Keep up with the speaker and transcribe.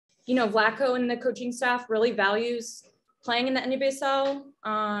Vlaco and the coaching staff really values playing in the NWSL,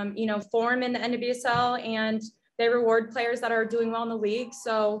 form in the NWSL, and they reward players that are doing well in the league.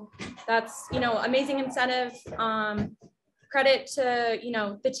 So that's, amazing incentive. Credit to,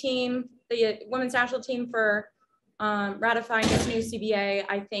 the team, the women's national team for ratifying this new CBA.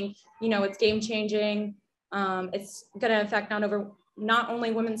 I think, it's game changing. It's going to affect not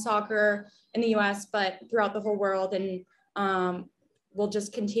only women's soccer in the US, but throughout the whole world. And we'll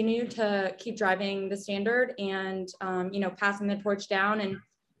just continue to keep driving the standard and, passing the torch down. And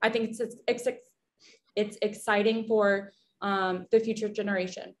I think it's exciting for the future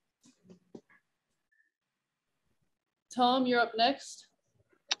generation. Tom, you're up next.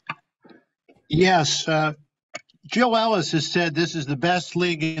 Yes. Jill Ellis has said this is the best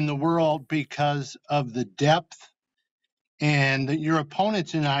league in the world because of the depth, and your opponent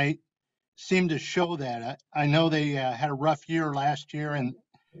tonight seemed to show that. I know they had a rough year last year, and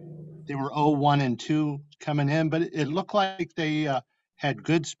they were 0-1-2 coming in, but it looked like they had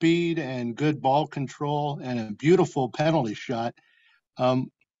good speed and good ball control and a beautiful penalty shot.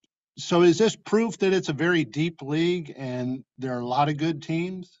 So is this proof that it's a very deep league and there are a lot of good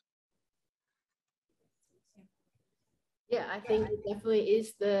teams? Yeah, I think it definitely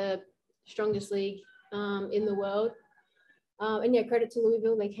is the strongest league in the world. And yeah, credit to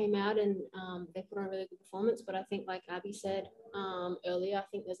Louisville. They came out and they put on a really good performance. But I think, like Abby said earlier, I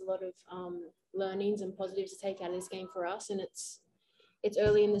think there's a lot of learnings and positives to take out of this game for us. And it's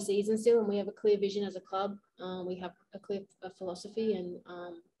early in the season still, and we have a clear vision as a club. We have a clear philosophy, and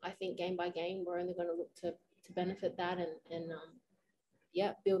I think game by game, we're only going to look to benefit that and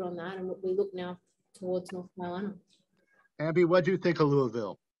build on that. And we look now towards North Carolina. Abby, what do you think of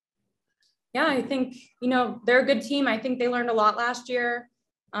Louisville? Yeah, I think, they're a good team. I think they learned a lot last year,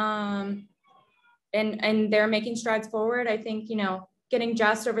 and they're making strides forward. I think, getting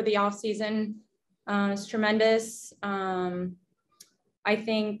Jess over the off season is tremendous. I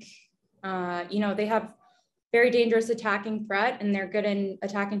think, they have very dangerous attacking threat, and they're good in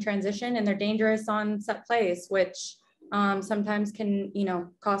attacking transition, and they're dangerous on set plays, which sometimes can,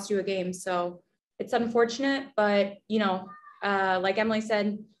 cost you a game. So it's unfortunate, but, like Emily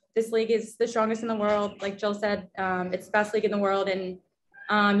said, this league is the strongest in the world. Like Jill said, it's the best league in the world, and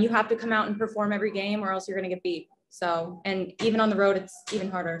you have to come out and perform every game or else you're going to get beat. So, and even on the road, it's even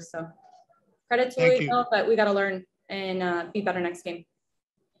harder. So credit to Louisville, but we got to learn and be better next game.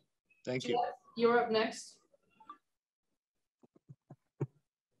 Thank you. Jeff, you're up next.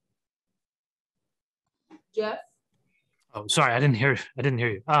 Jeff? Oh, sorry, I didn't hear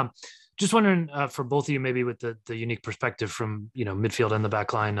you. Just wondering for both of you, maybe with the unique perspective from midfield and the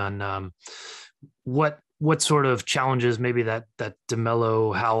back line on what sort of challenges maybe that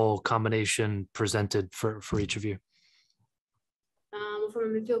DeMello Howell combination presented for each of you.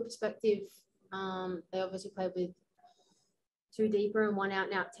 From a midfield perspective, they obviously played with two deeper and one out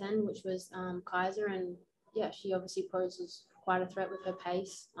and out 10, which was Kaiser, and yeah, she obviously poses quite a threat with her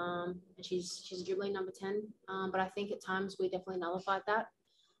pace, and she's a dribbling number 10. But I think at times we definitely nullified that.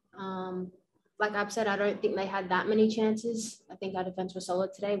 Like I've said, I don't think they had that many chances. I think our defense was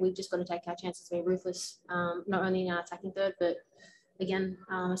solid today. We've just got to take our chances, be ruthless, not only in our attacking third, but again,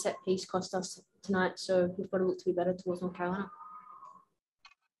 a set piece cost us tonight. So we've got to look to be better towards North Carolina.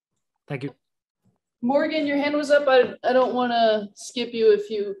 Thank you. Morgan, your hand was up. I don't want to skip you if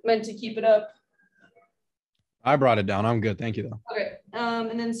you meant to keep it up. I brought it down. I'm good. Thank you, though. Okay.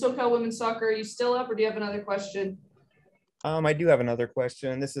 And then SoCal Women's Soccer, are you still up or do you have another question? I do have another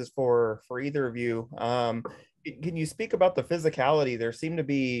question. This is for either of you. Can you speak about the physicality? There seem to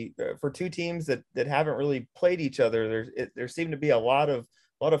be, for two teams that haven't really played each other, there seem to be a lot of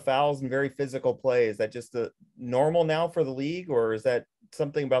fouls and very physical play. Is that just normal now for the league, or is that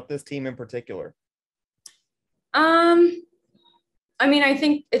something about this team in particular? I mean, I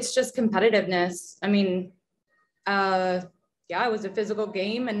think it's just competitiveness. I mean, it was a physical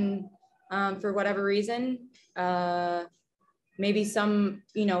game, and for whatever reason, maybe some,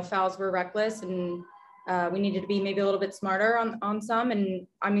 fouls were reckless, and we needed to be maybe a little bit smarter on some. And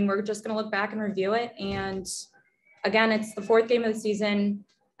I mean, we're just going to look back and review it. And again, it's the fourth game of the season.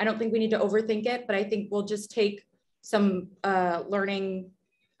 I don't think we need to overthink it, but I think we'll just take some learning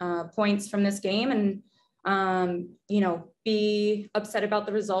points from this game and, be upset about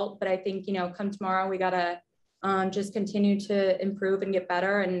the result. But I think, come tomorrow, we got to just continue to improve and get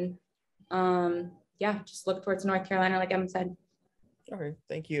better. And just look towards North Carolina, like Emma said. All right,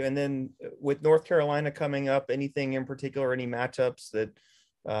 thank you. And then with North Carolina coming up, anything in particular, any matchups that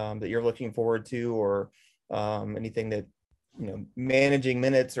you're looking forward to, or anything that, managing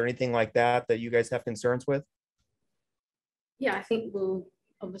minutes or anything like that you guys have concerns with? Yeah, I think we'll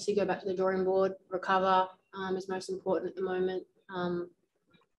obviously go back to the drawing board, recover is most important at the moment.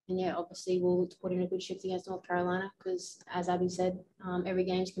 And yeah, obviously we'll put in a good shift against North Carolina because, as Abby said, every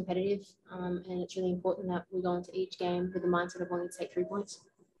game is competitive, and it's really important that we go into each game with the mindset of wanting to take 3 points.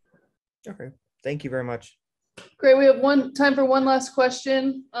 Okay, thank you very much. Great. We have time for one last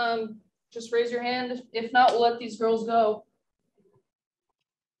question. Just raise your hand. If not, we'll let these girls go.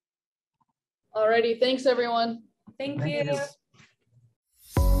 Alrighty, thanks everyone. Thank Thank you. you.